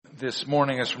this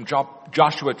morning is from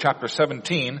Joshua chapter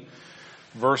 17,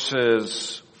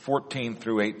 verses 14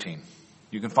 through 18.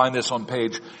 You can find this on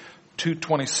page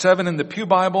 227 in the Pew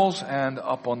Bibles and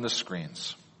up on the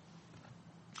screens.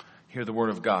 Hear the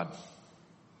word of God.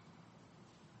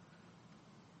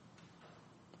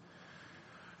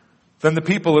 Then the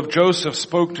people of Joseph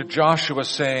spoke to Joshua,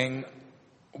 saying,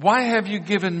 "Why have you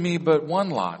given me but one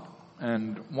lot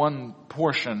and one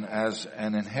portion as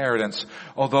an inheritance,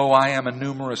 although I am a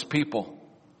numerous people,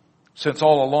 since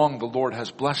all along the Lord has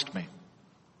blessed me?"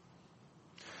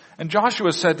 And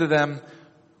Joshua said to them,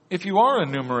 "If you are a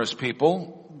numerous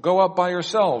people, go up by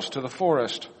yourselves to the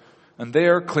forest, and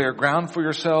there clear ground for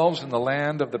yourselves in the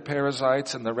land of the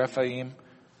Perizzites and the Rephaim,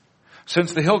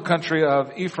 since the hill country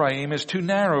of Ephraim is too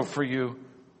narrow for you."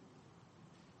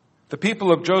 The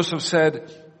people of Joseph said,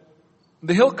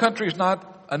 "The hill country is not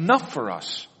enough for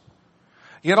us.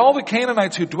 Yet all the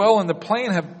Canaanites who dwell in the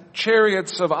plain have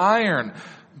chariots of iron,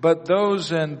 but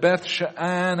those in Beth Shean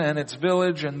and its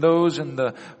village and those in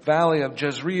the valley of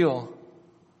Jezreel."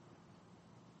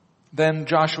 Then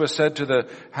Joshua said to the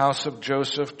house of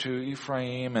Joseph, to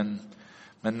Ephraim and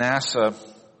Manasseh,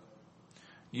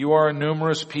 "You are a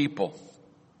numerous people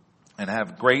and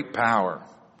have great power.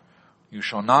 You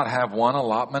shall not have one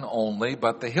allotment only,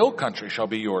 but the hill country shall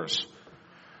be yours.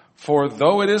 For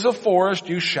though it is a forest,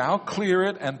 you shall clear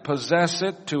it and possess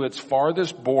it to its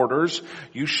farthest borders.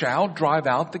 You shall drive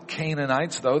out the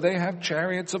Canaanites, though they have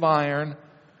chariots of iron,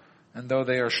 and though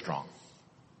they are strong."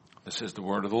 This is the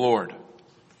word of the Lord.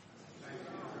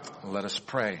 Let us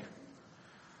pray.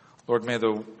 Lord, may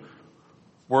the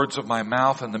words of my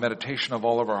mouth and the meditation of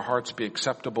all of our hearts be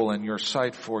acceptable in your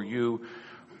sight, for you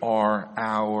are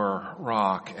our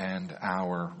rock and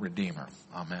our Redeemer.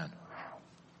 Amen.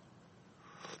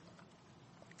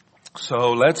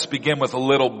 So let's begin with a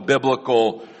little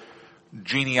biblical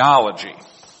genealogy.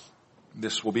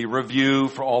 This will be review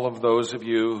for all of those of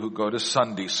you who go to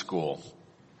Sunday school.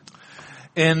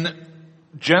 In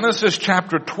Genesis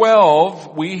chapter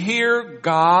 12, we hear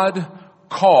God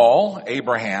call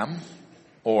Abraham,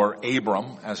 or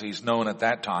Abram as he's known at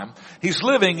that time. He's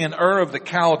living in Ur of the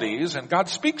Chaldees, and God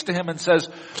speaks to him and says,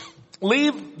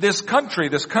 "Leave this country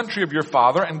of your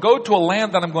father, and go to a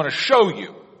land that I'm going to show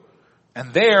you.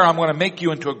 And there I'm going to make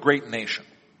you into a great nation."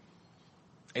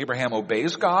 Abraham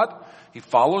obeys God. He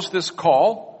follows this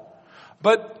call.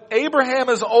 But Abraham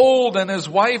is old and his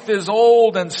wife is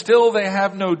old, and still they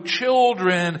have no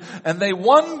children. And they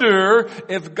wonder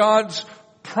if God's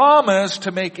promise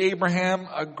to make Abraham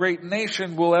a great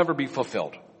nation will ever be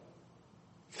fulfilled.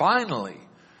 Finally,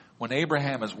 when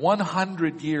Abraham is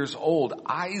 100 years old,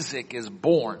 Isaac is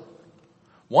born.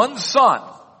 One son,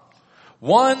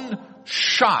 one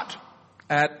shot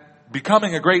at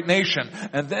becoming a great nation.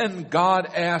 And then God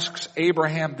asks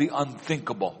Abraham the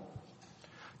unthinkable,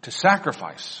 to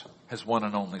sacrifice his one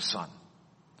and only son.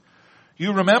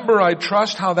 You remember, I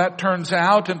trust, how that turns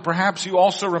out, and perhaps you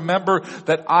also remember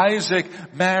that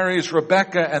Isaac marries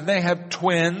Rebekah and they have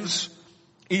twins,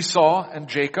 Esau and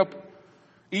Jacob.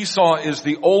 Esau is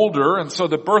the older, and so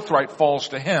the birthright falls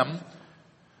to him.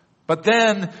 But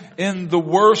then, in the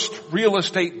worst real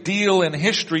estate deal in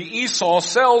history, Esau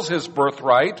sells his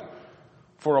birthright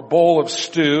for a bowl of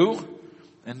stew,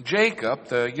 and Jacob,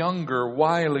 the younger,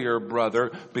 wilier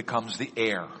brother, becomes the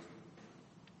heir.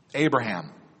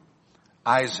 Abraham,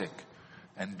 Isaac,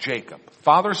 and Jacob.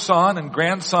 Father, son, and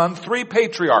grandson, three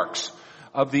patriarchs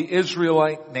of the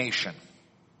Israelite nation.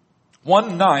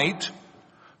 One night,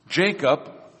 Jacob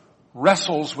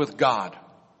wrestles with God.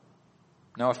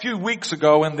 Now, a few weeks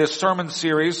ago in this sermon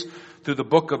series through the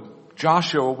book of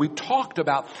Joshua, we talked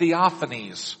about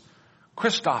theophanies,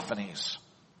 Christophanies.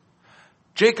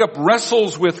 Jacob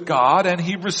wrestles with God, and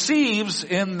he receives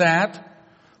in that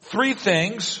three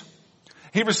things.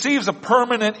 He receives a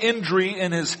permanent injury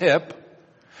in his hip.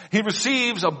 He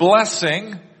receives a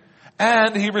blessing,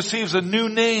 and he receives a new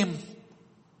name.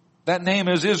 That name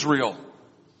is Israel.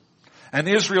 And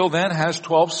Israel then has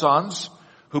 12 sons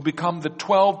who become the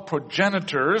 12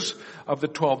 progenitors of the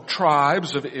 12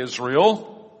 tribes of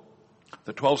Israel.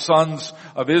 The 12 sons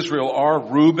of Israel are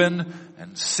Reuben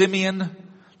and Simeon,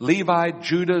 Levi,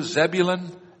 Judah,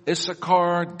 Zebulun,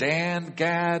 Issachar, Dan,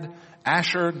 Gad,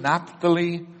 Asher,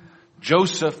 Naphtali,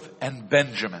 Joseph, and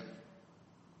Benjamin.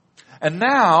 And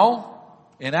now,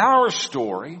 in our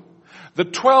story, the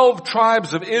 12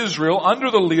 tribes of Israel,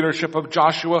 under the leadership of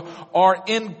Joshua, are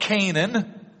in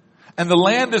Canaan, and the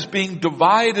land is being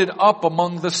divided up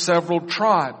among the several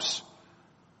tribes.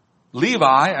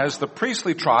 Levi, as the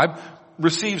priestly tribe,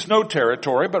 receives no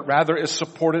territory, but rather is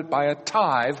supported by a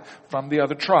tithe from the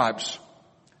other tribes.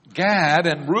 Gad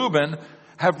and Reuben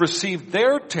have received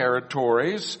their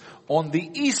territories on the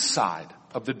east side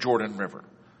of the Jordan River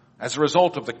as a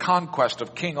result of the conquest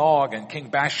of King Og and King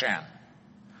Bashan.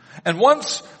 And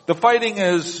once the fighting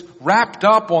is wrapped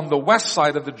up on the west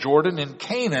side of the Jordan in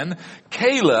Canaan,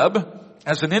 Caleb,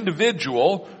 as an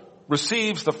individual,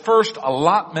 receives the first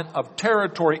allotment of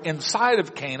territory inside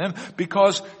of Canaan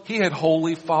because he had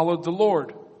wholly followed the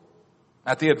Lord.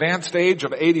 At the advanced age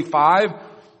of 85,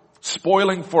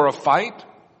 spoiling for a fight,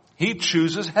 he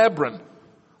chooses Hebron,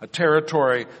 a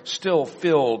territory still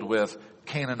filled with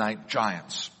Canaanite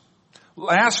giants.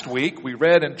 Last week, we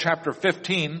read in chapter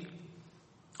 15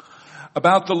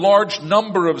 about the large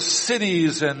number of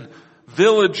cities and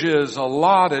villages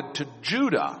allotted to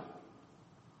Judah,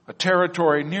 a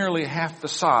territory nearly half the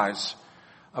size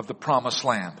of the Promised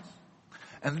Land.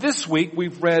 And this week,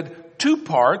 we've read two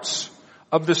parts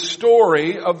of the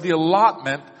story of the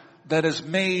allotment that is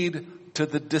made to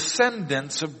the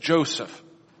descendants of Joseph.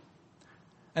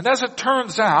 And as it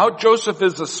turns out, Joseph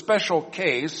is a special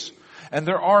case, and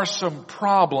there are some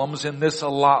problems in this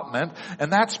allotment,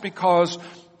 and that's because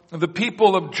the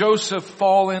people of Joseph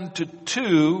fall into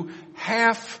two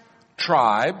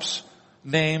half-tribes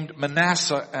named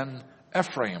Manasseh and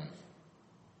Ephraim.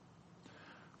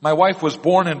 My wife was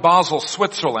born in Basel,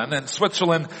 Switzerland, and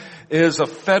Switzerland is a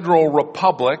federal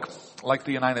republic like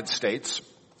the United States.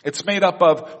 It's made up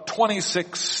of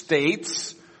 26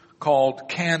 states called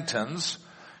cantons.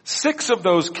 6 of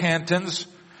those cantons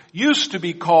used to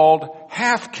be called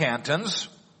half-cantons.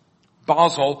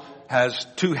 Basel has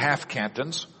 2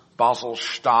 half-cantons,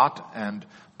 Basel-Stadt and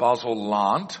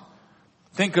Basel-Land.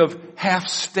 Think of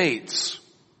half-states.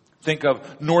 Think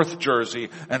of North Jersey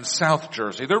and South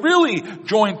Jersey. They're really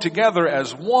joined together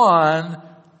as one,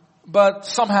 but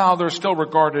somehow they're still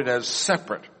regarded as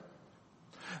separate.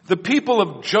 The people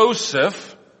of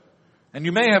Joseph, and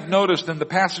you may have noticed in the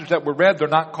passage that we read, they're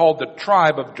not called the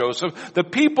tribe of Joseph. The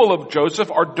people of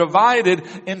Joseph are divided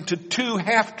into 2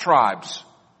 half-tribes.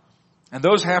 And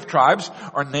those half-tribes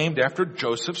are named after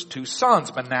Joseph's 2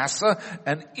 sons, Manasseh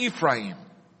and Ephraim.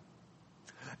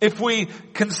 If we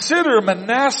consider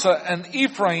Manasseh and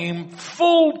Ephraim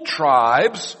full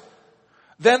tribes,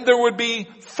 then there would be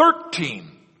 13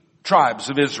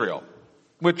 tribes of Israel,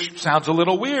 which sounds a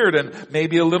little weird and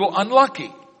maybe a little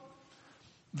unlucky.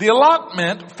 The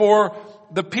allotment for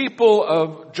the people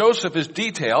of Joseph is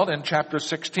detailed in chapter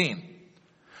 16.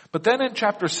 But then in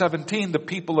chapter 17, the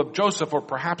people of Joseph, or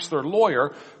perhaps their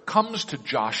lawyer, comes to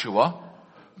Joshua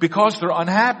because they're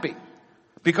unhappy,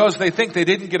 because they think they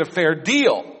didn't get a fair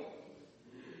deal.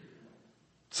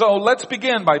 So let's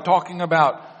begin by talking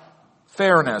about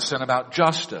fairness and about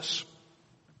justice.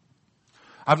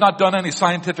 I've not done any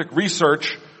scientific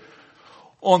research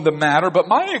on the matter, but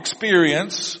my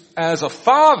experience as a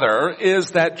father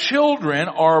is that children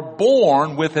are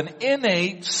born with an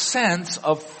innate sense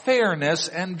of fairness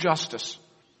and justice.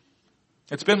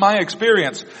 It's been my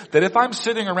experience that if I'm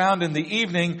sitting around in the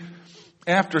evening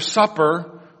after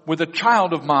supper with a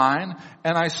child of mine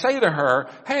and I say to her,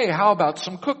 "Hey, how about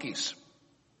some cookies?"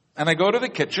 And I go to the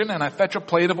kitchen and I fetch a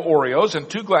plate of Oreos and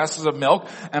 2 glasses of milk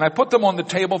and I put them on the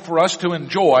table for us to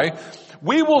enjoy,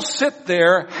 we will sit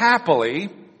there happily,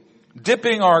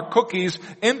 dipping our cookies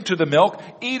into the milk,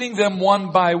 eating them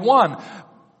one by one.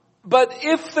 But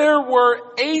if there were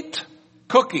 8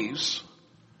 cookies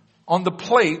on the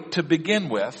plate to begin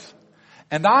with,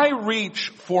 and I reach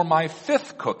for my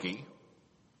 5th cookie,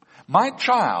 my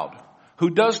child, who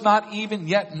does not even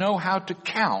yet know how to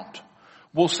count,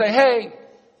 will say, "Hey,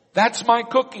 that's my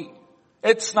cookie.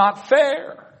 It's not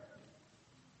fair."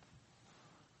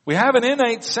 We have an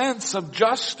innate sense of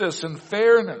justice and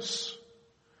fairness.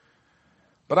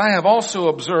 But I have also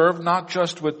observed, not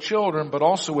just with children, but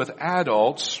also with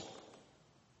adults,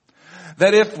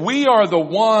 that if we are the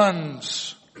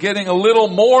ones getting a little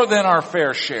more than our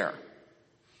fair share,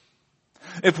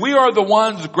 if we are the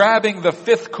ones grabbing the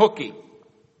 5th cookie,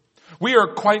 we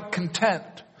are quite content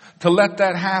to let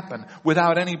that happen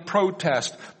without any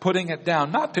protest, putting it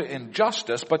down, not to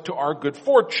injustice, but to our good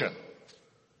fortune.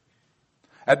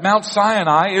 At Mount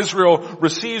Sinai, Israel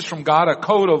receives from God a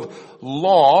code of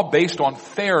law based on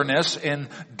fairness in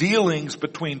dealings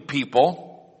between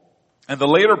people. And the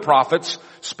later prophets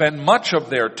spend much of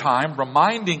their time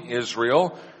reminding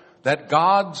Israel that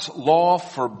God's law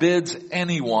forbids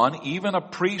anyone, even a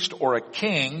priest or a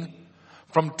king,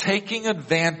 from taking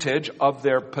advantage of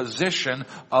their position,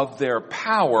 of their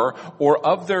power, or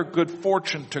of their good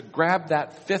fortune to grab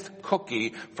that 5th cookie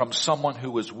from someone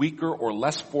who is weaker or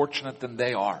less fortunate than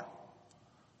they are.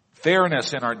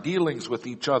 Fairness in our dealings with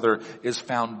each other is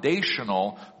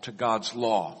foundational to God's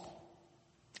law.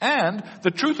 And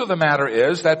the truth of the matter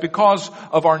is that because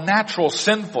of our natural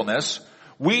sinfulness,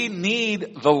 we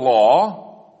need the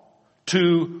law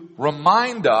to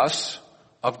remind us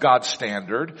of God's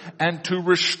standard and to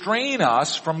restrain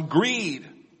us from greed.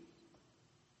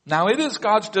 Now, it is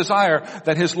God's desire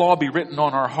that His law be written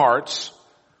on our hearts,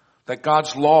 that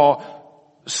God's law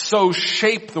so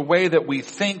shape the way that we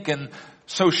think and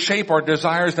so shape our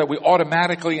desires that we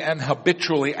automatically and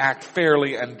habitually act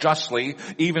fairly and justly,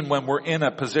 even when we're in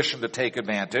a position to take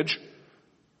advantage.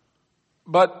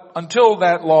 But until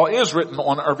that law is written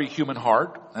on every human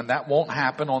heart, and that won't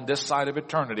happen on this side of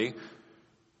eternity,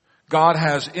 God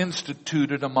has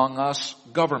instituted among us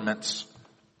governments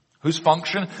whose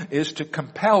function is to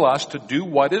compel us to do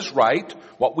what is right,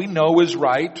 what we know is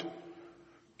right,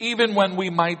 even when we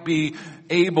might be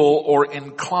able or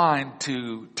inclined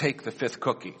to take the fifth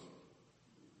cookie.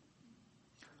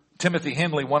 Timothy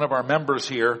Henley, one of our members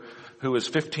here, who is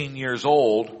 15 years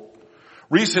old,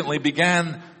 recently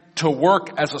began to work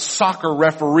as a soccer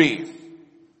referee,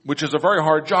 which is a very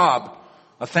hard job,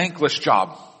 a thankless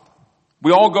job.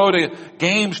 We all go to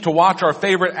games to watch our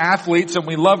favorite athletes and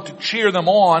we love to cheer them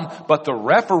on, but the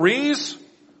referees,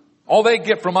 all they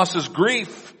get from us is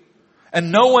grief.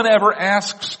 And no one ever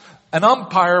asks an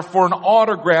umpire for an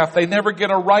autograph. They never get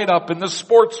a write-up in the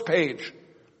sports page.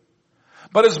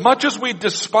 But as much as we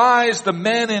despise the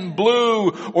men in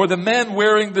blue or the men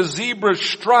wearing the zebra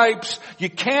stripes, you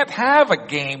can't have a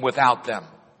game without them.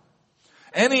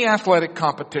 Any athletic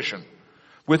competition,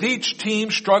 with each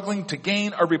team struggling to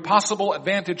gain every possible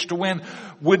advantage to win,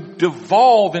 would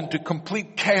devolve into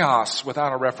complete chaos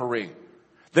without a referee.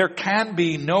 There can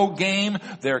be no game,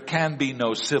 there can be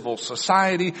no civil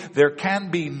society, there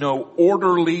can be no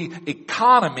orderly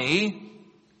economy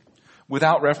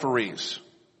without referees.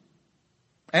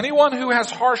 Anyone who has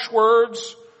harsh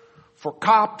words for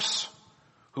cops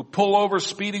who pull over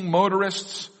speeding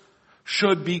motorists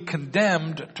should be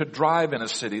condemned to drive in a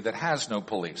city that has no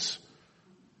police.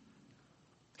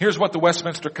 Here's what the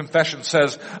Westminster Confession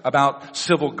says about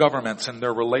civil governments and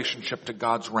their relationship to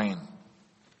God's reign.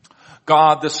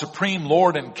 God, the supreme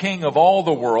Lord and King of all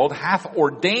the world, hath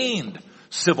ordained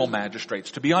civil magistrates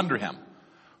to be under him,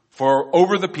 for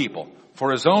over the people,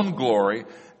 for his own glory,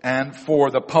 and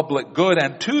for the public good,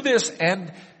 and to this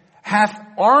end hath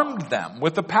armed them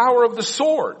with the power of the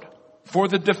sword, for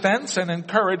the defense and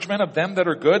encouragement of them that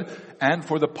are good, and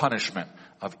for the punishment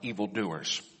of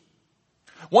evildoers.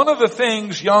 One of the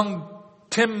things young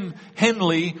Tim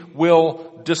Henley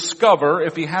will discover,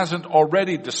 if he hasn't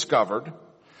already discovered,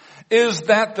 is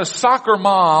that the soccer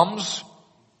moms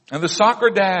and the soccer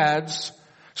dads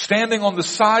standing on the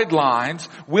sidelines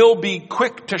will be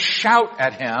quick to shout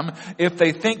at him if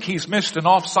they think he's missed an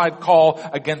offside call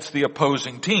against the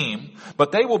opposing team,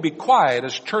 but they will be quiet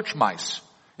as church mice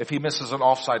if he misses an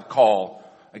offside call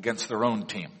against their own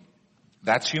team.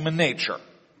 That's human nature.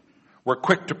 We're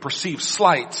quick to perceive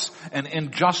slights and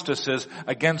injustices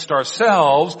against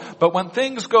ourselves, but when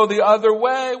things go the other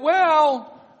way,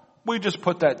 well, we just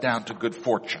put that down to good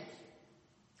fortune,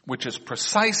 which is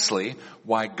precisely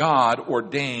why God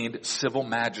ordained civil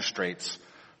magistrates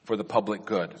for the public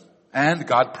good. And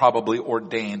God probably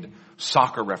ordained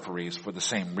soccer referees for the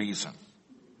same reason.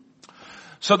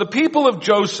 So the people of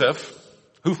Joseph,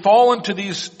 who fall into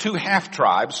these two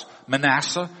half-tribes,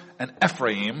 Manasseh and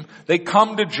Ephraim, they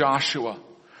come to Joshua.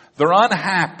 They're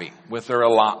unhappy with their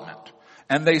allotment.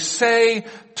 And they say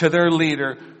to their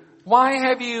leader, "Why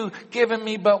have you given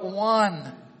me but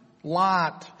one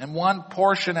lot and one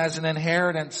portion as an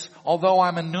inheritance, although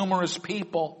I'm a numerous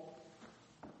people,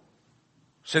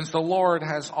 since the Lord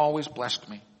has always blessed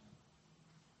me?"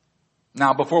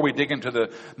 Now, before we dig into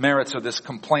the merits of this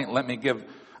complaint, let me give,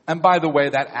 and by the way,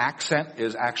 that accent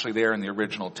is actually there in the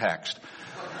original text.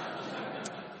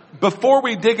 Before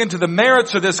we dig into the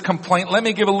merits of this complaint, let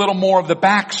me give a little more of the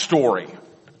backstory.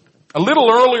 A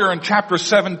little earlier in chapter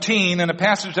 17, in a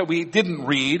passage that we didn't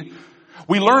read,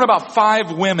 we learn about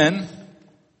 5 women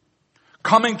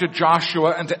coming to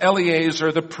Joshua and to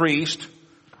Eleazar the priest.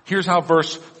 Here's how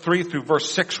verse 3 through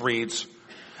verse 6 reads.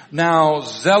 Now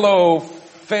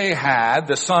Zelophehad,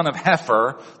 the son of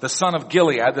Hepher, the son of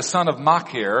Gilead, the son of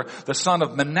Machir, the son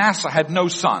of Manasseh, had no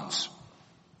sons,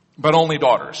 but only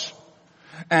daughters.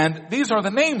 And these are the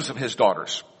names of his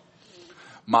daughters: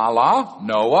 Mahlah,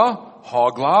 Noah,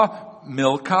 Hoglah,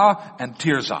 Milcah, and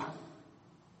Tirzah.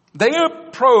 They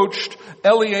approached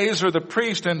Eleazar the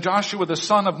priest and Joshua the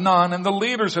son of Nun and the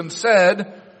leaders and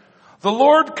said, "The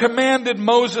Lord commanded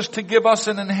Moses to give us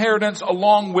an inheritance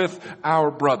along with our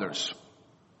brothers.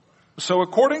 So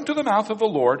according to the mouth of the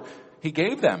Lord, he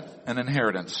gave them an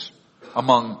inheritance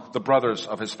among the brothers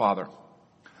of his father.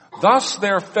 Thus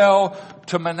there fell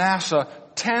to Manasseh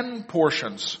 10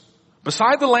 portions,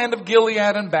 beside the land of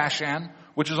Gilead and Bashan,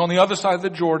 which is on the other side of the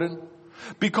Jordan,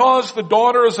 because the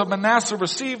daughters of Manasseh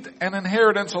received an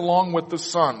inheritance along with the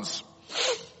sons.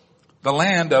 The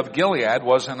land of Gilead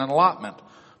was an allotment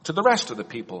to the rest of the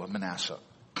people of Manasseh.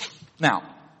 Now,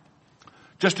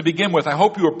 just to begin with, I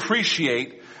hope you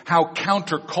appreciate how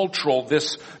countercultural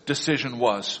this decision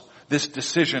was. This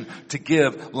decision to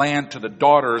give land to the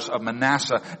daughters of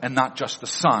Manasseh and not just the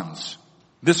sons.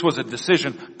 This was a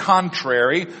decision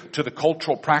contrary to the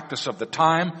cultural practice of the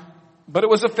time, but it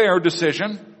was a fair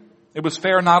decision. It was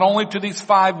fair not only to these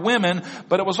 5 women,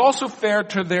 but it was also fair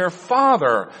to their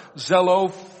father,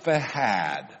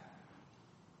 Zelophehad.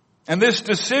 And this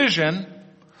decision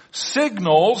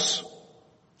signals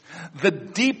the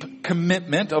deep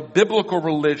commitment of biblical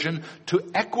religion to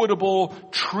equitable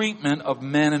treatment of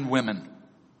men and women.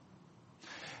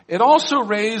 It also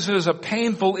raises a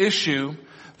painful issue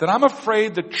that I'm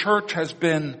afraid the church has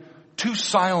been too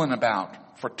silent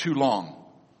about for too long.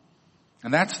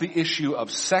 And that's the issue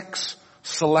of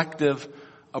sex-selective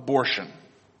abortion.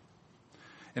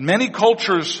 In many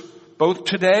cultures, both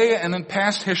today and in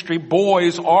past history,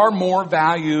 boys are more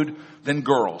valued than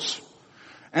girls.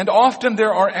 And often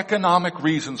there are economic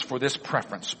reasons for this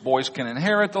preference. Boys can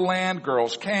inherit the land,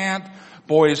 girls can't.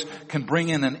 Boys can bring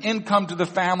in an income to the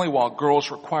family while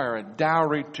girls require a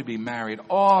dowry to be married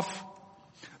off.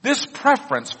 This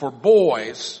preference for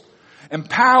boys,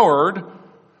 empowered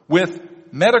with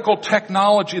medical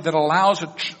technology that allows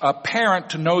a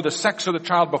parent to know the sex of the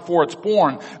child before it's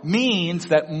born, means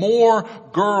that more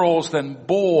girls than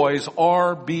boys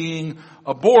are being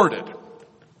aborted.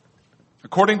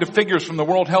 According to figures from the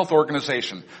World Health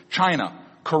Organization, China,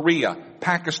 Korea,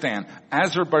 Pakistan,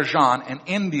 Azerbaijan, and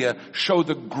India show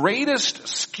the greatest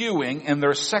skewing in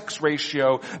their sex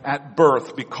ratio at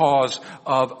birth because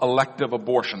of elective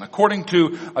abortion. According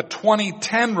to a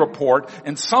 2010 report,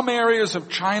 in some areas of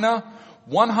China,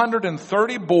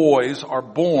 130 boys are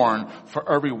born for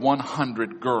every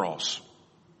 100 girls.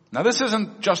 Now, this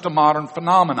isn't just a modern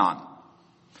phenomenon.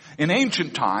 In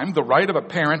ancient time, the right of a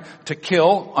parent to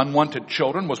kill unwanted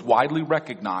children was widely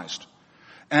recognized.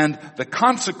 And the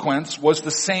consequence was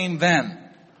the same then.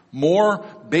 More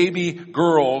baby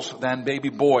girls than baby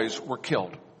boys were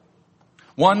killed.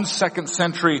 One 2nd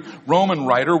century Roman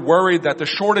writer worried that the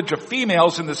shortage of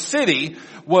females in the city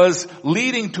was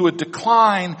leading to a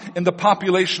decline in the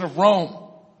population of Rome.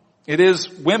 It is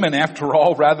women, after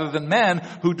all, rather than men,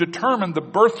 who determine the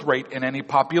birth rate in any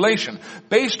population.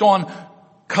 Based on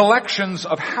collections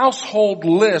of household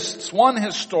lists, one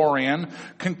historian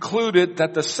concluded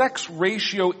that the sex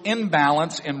ratio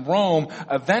imbalance in Rome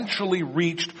eventually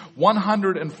reached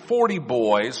 140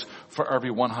 boys for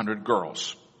every 100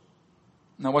 girls.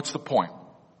 Now, what's the point?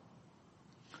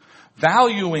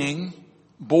 Valuing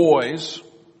boys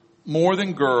more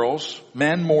than girls,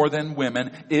 men more than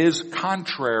women, is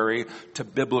contrary to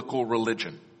biblical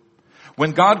religion.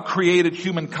 When God created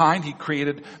humankind, He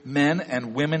created men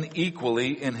and women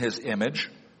equally in His image.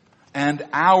 And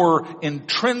our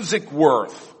intrinsic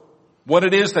worth, what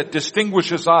it is that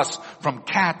distinguishes us from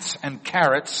cats and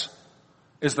carrots,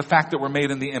 is the fact that we're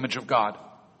made in the image of God.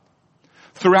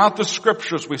 Throughout the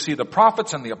scriptures, we see the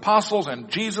prophets and the apostles and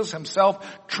Jesus Himself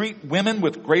treat women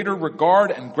with greater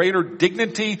regard and greater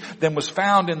dignity than was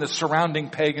found in the surrounding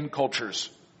pagan cultures.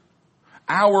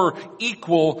 Our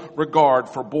equal regard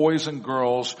for boys and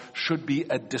girls should be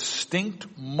a distinct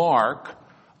mark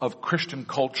of Christian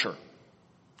culture.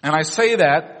 And I say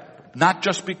that not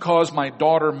just because my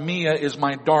daughter Mia is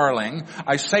my darling.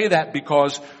 I say that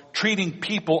because treating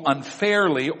people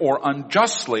unfairly or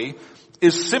unjustly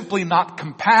is simply not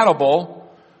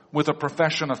compatible with a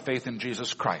profession of faith in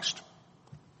Jesus Christ.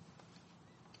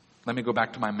 Let me go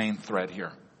back to my main thread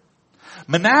here.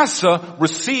 Manasseh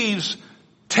receives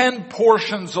 10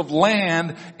 portions of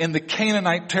land in the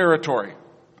Canaanite territory.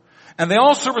 And they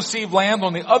also receive land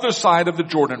on the other side of the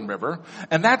Jordan River.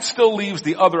 And that still leaves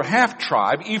the other half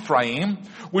tribe, Ephraim,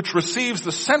 which receives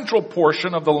the central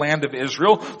portion of the land of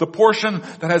Israel, the portion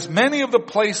that has many of the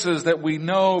places that we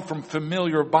know from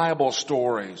familiar Bible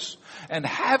stories. And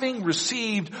having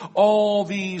received all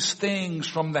these things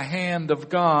from the hand of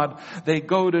God, they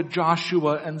go to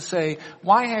Joshua and say,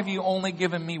 "Why have you only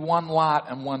given me one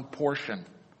lot and one portion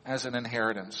as an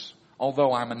inheritance,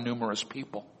 although I'm a numerous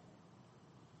people?"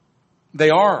 They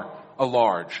are a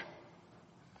large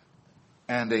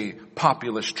and a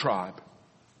populous tribe.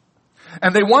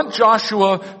 And they want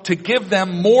Joshua to give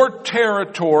them more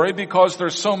territory because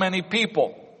there's so many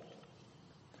people.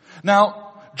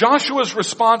 Now, Joshua's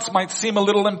response might seem a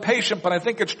little impatient, but I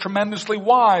think it's tremendously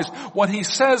wise. What he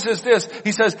says is this.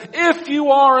 He says, if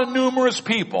you are a numerous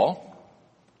people,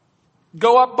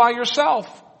 go up by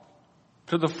yourself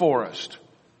to the forest,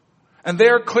 and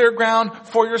there clear ground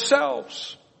for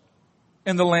yourselves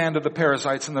in the land of the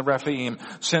Perizzites and the Rephaim,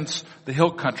 since the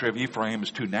hill country of Ephraim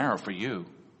is too narrow for you.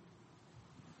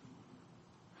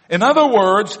 In other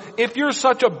words, if you're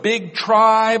such a big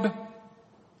tribe,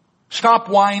 stop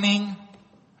whining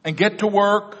and get to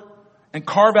work and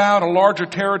carve out a larger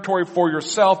territory for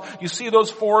yourself. You see those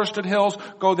forested hills?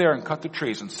 Go there and cut the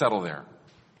trees and settle there.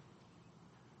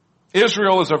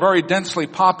 Israel is a very densely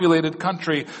populated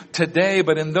country today,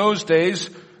 but in those days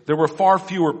there were far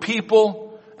fewer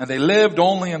people and they lived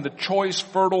only in the choice,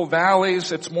 fertile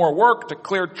valleys. It's more work to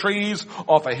clear trees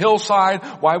off a hillside.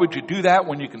 Why would you do that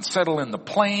when you can settle in the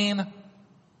plain?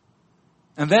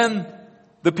 And then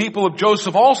the people of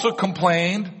Joseph also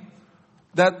complained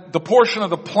that the portion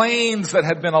of the plains that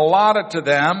had been allotted to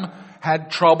them had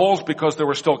troubles because there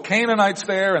were still Canaanites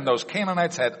there, and those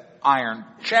Canaanites had iron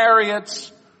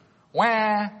chariots.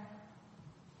 Wah!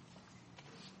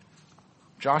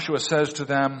 Joshua says to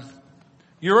them,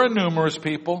 you're a numerous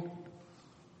people.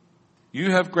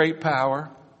 You have great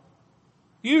power.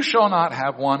 You shall not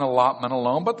have one allotment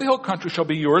alone, but the hill country shall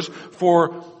be yours.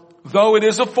 For though it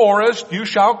is a forest, you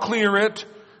shall clear it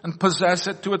and possess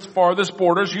it to its farthest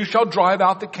borders. You shall drive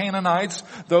out the Canaanites,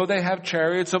 though they have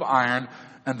chariots of iron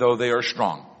and though they are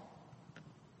strong.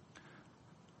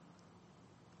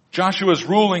 Joshua's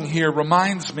ruling here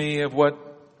reminds me of what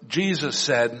Jesus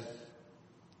said.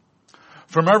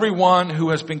 From everyone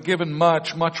who has been given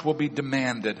much, much will be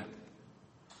demanded.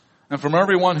 And from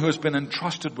everyone who has been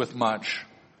entrusted with much,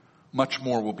 much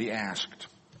more will be asked.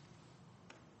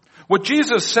 What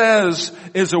Jesus says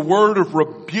is a word of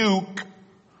rebuke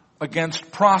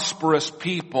against prosperous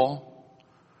people.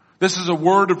 This is a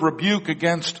word of rebuke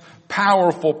against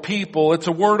powerful people. It's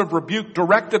a word of rebuke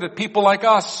directed at people like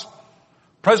us,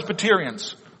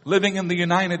 Presbyterians living in the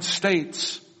United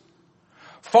States.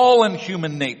 Fallen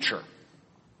human nature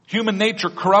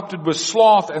corrupted with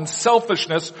sloth and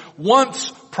selfishness,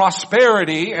 wants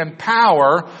prosperity and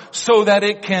power so that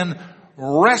it can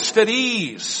rest at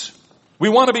ease. We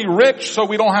want to be rich so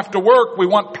we don't have to work. We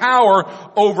want power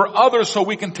over others so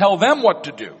we can tell them what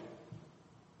to do.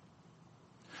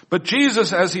 But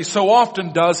Jesus, as he so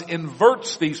often does,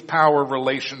 inverts these power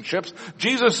relationships.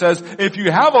 Jesus says, if you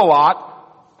have a lot,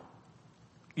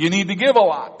 you need to give a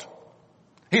lot.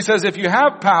 He says, if you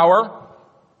have power,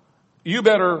 you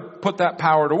better put that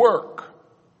power to work.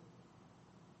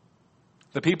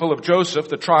 The people of Joseph,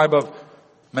 the tribe of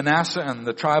Manasseh and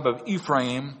the tribe of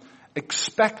Ephraim,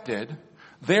 expected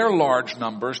their large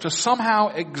numbers to somehow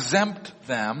exempt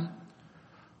them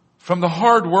from the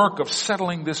hard work of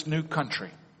settling this new country.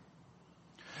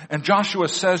 And Joshua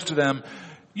says to them,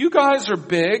 you guys are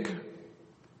big,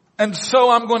 and so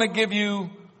I'm going to give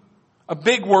you a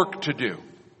big work to do.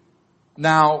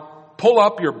 Now, pull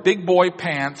up your big boy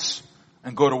pants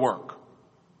and go to work.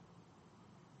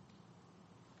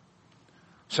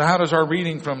 So how does our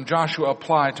reading from Joshua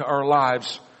apply to our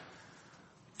lives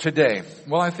today?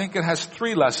 Well, I think it has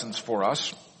 3 lessons for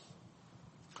us.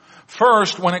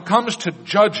 First, when it comes to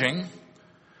judging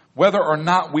whether or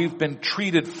not we've been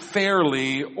treated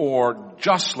fairly or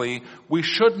justly, we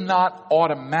should not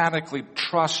automatically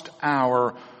trust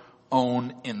our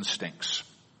own instincts.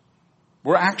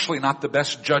 We're actually not the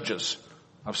best judges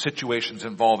of situations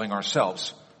involving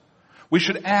ourselves. We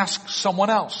should ask someone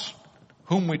else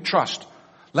whom we trust.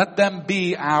 Let them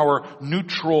be our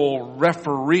neutral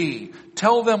referee.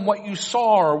 Tell them what you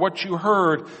saw or what you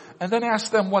heard, and then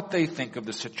ask them what they think of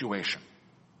the situation.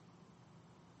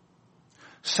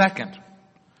 Second,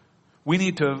 we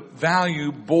need to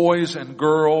value boys and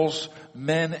girls,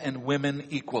 men and women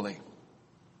equally.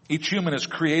 Each human is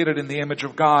created in the image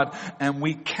of God, and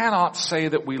we cannot say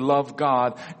that we love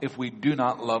God if we do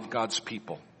not love God's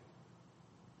people.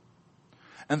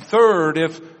 And third,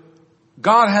 if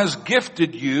God has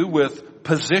gifted you with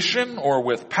position or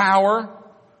with power,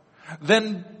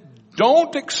 then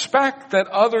don't expect that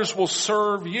others will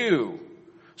serve you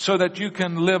so that you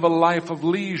can live a life of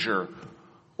leisure,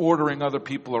 ordering other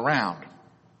people around.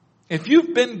 If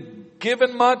you've been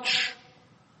given much,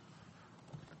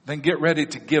 then get ready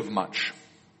to give much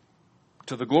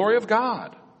to the glory of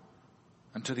God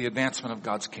and to the advancement of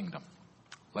God's kingdom.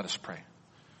 Let us pray.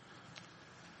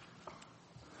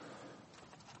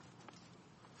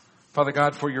 Father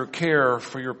God, for your care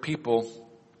for your people,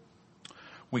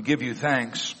 we give you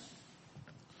thanks.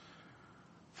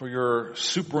 For your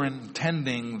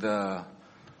superintending the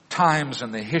times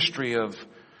and the history of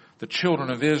the children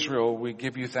of Israel, we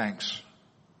give you thanks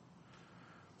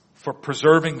for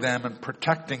preserving them and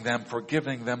protecting them, for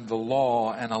giving them the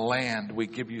law and a land. We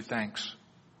give you thanks.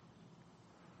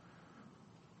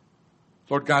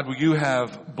 Lord God, you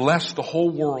have blessed the whole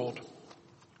world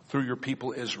through your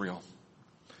people Israel.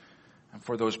 And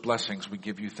for those blessings, we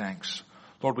give you thanks.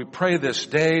 Lord, we pray this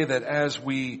day that as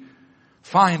we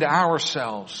find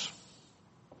ourselves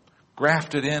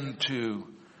grafted into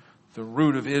the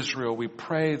root of Israel, we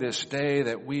pray this day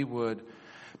that we would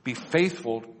be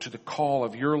faithful to the call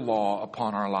of your law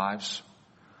upon our lives,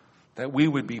 that we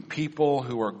would be people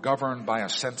who are governed by a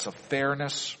sense of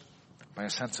fairness, by a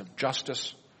sense of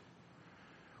justice.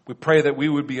 We pray that we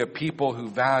would be a people who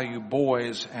value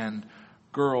boys and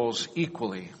girls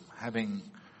equally, having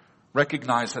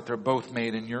recognized that they're both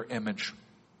made in your image.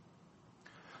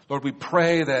 Lord, we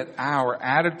pray that our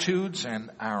attitudes and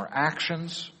our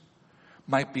actions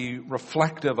might be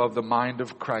reflective of the mind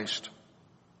of Christ.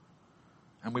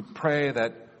 And we pray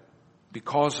that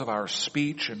because of our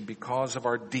speech and because of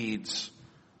our deeds,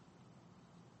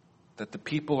 that the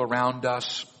people around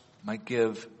us might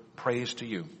give praise to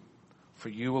you. For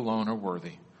you alone are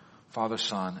worthy, Father,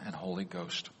 Son, and Holy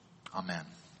Ghost. Amen.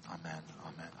 Amen.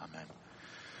 Amen. Amen.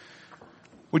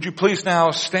 Would you please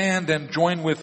now stand and join with